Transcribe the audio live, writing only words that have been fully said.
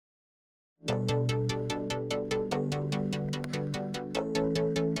You're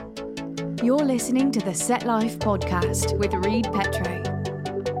listening to the Set Life podcast with Reed Petro,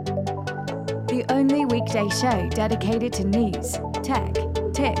 the only weekday show dedicated to news, tech,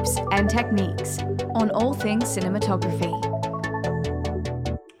 tips, and techniques on all things cinematography.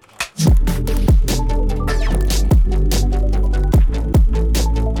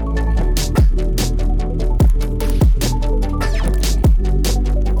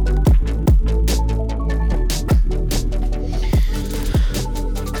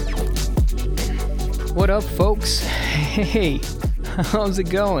 What up, folks? Hey, how's it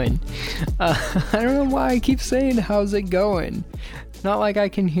going? I don't know why I keep saying how's it going. Not like I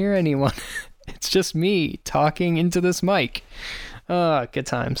can hear anyone. It's just me talking into this mic. Good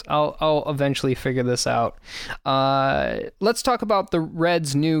times. I'll eventually figure this out. Let's talk about the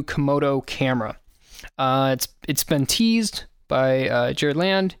RED's new Komodo camera. It's been teased by Jared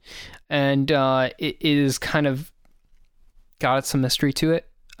Land, and it is kind of got some mystery to it.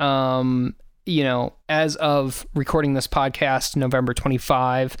 You know, as of recording this podcast, November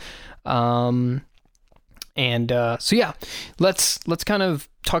 25. So yeah, let's kind of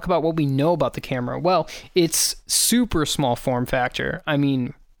talk about what we know about the camera. Well, it's super small form factor. I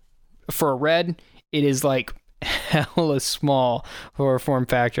mean, for a RED, it is like hella small for a form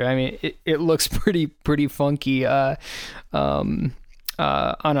factor. I mean, it looks pretty funky with a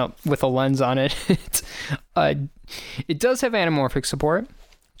lens on it. It does have anamorphic support,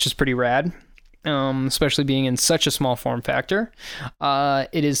 which is pretty rad. Especially being in such a small form factor.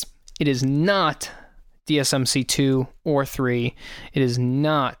 It is not DSMC2 or 3. It is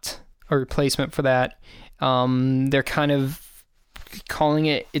not a replacement for that. They're kind of calling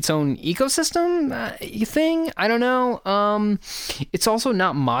it its own ecosystem thing. I don't know. It's also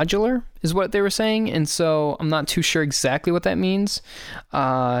not modular, is what they were saying, and so I'm not too sure exactly what that means.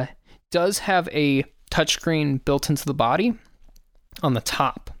 Does have a touchscreen built into the body on the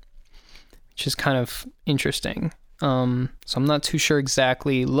top, which is kind of interesting. So I'm not too sure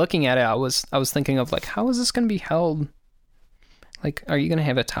exactly. Looking at it, I was thinking of like, how is this going to be held? Like, are you going to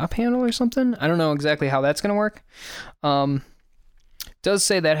have a top handle or something? I don't know exactly how that's going to work. Does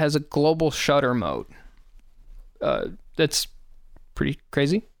say that has a global shutter mode. That's pretty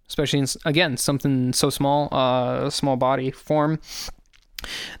crazy, especially in, again, something so small, small body form.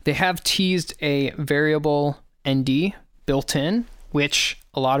 They have teased a variable ND built in, which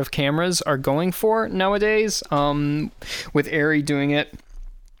a lot of cameras are going for nowadays, with Arri doing it.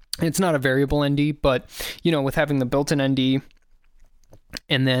 It's not a variable ND, but, you know, with having the built-in ND,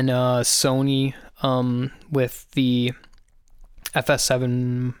 and then Sony with the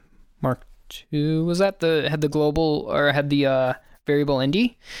FS7 Mark II, was that had the global, or had the variable ND?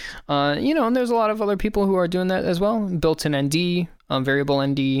 You know, and there's a lot of other people who are doing that as well, built-in ND, variable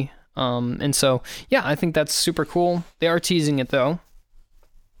ND, and so, yeah, I think that's super cool. They are teasing it, though.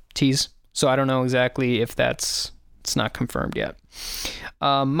 So I don't know exactly if it's not confirmed yet.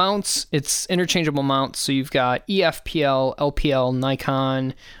 Mounts, it's interchangeable mounts. So you've got EFPL, LPL,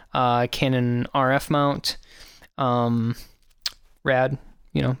 Nikon, Canon RF mount, rad,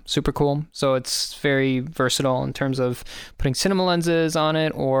 you know, super cool. So it's very versatile in terms of putting cinema lenses on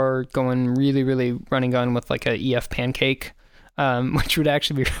it or going really, really run and gun with like a EF pancake, which would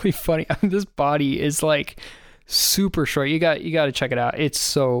actually be really funny. I mean, this body is like super short. You got to check it out. It's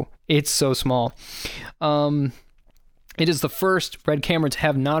so small. It is the first RED camera to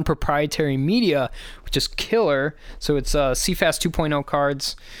have non-proprietary media, which is killer. So it's CFast 2.0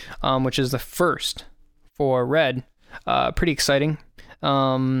 cards, which is the first for RED. Pretty exciting.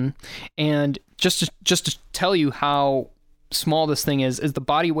 And just to tell you how small this thing is the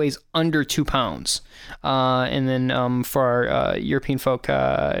body weighs under 2 pounds. And then for our European folk,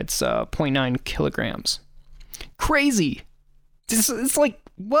 it's 0.9 kilograms. Crazy. It's like,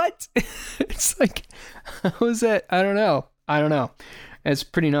 what? It's like, how is that? I don't know. It's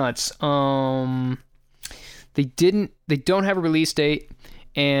pretty nuts. They don't have a release date,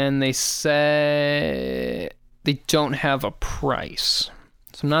 and they say they don't have a price.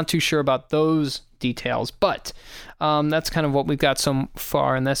 So I'm not too sure about those details, but that's kind of what we've got so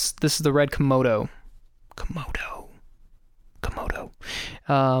far, and this is the RED Komodo.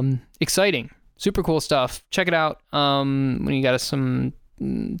 Exciting. Super cool stuff. Check it out when you got some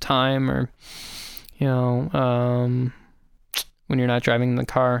time, or, you know, when you're not driving the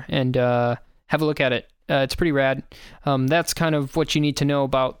car, and have a look at it. It's pretty rad. That's kind of what you need to know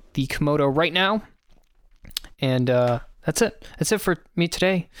about the Komodo right now. And that's it. That's it for me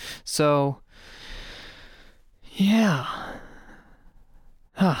today. So, yeah.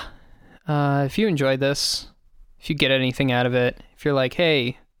 If you enjoyed this, if you get anything out of it, if you're like,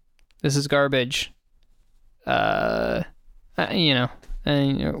 hey, this is garbage. And you know,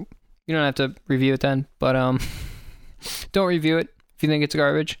 you don't have to review it then, but don't review it if you think it's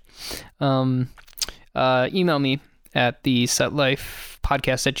garbage. Email me at the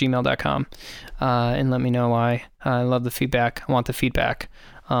setlifepodcast@gmail.com and let me know why. I love the feedback. I want the feedback.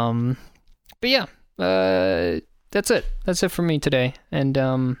 But yeah, that's it. That's it for me today. And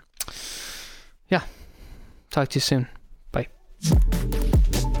yeah, talk to you soon. Bye.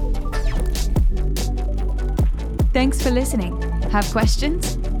 Thanks for listening. Have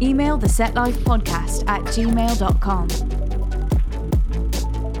questions? Email the setlifepodcast@gmail.com.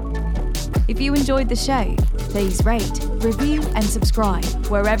 If you enjoyed the show, please rate, review, and subscribe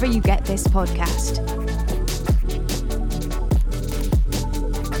wherever you get this podcast.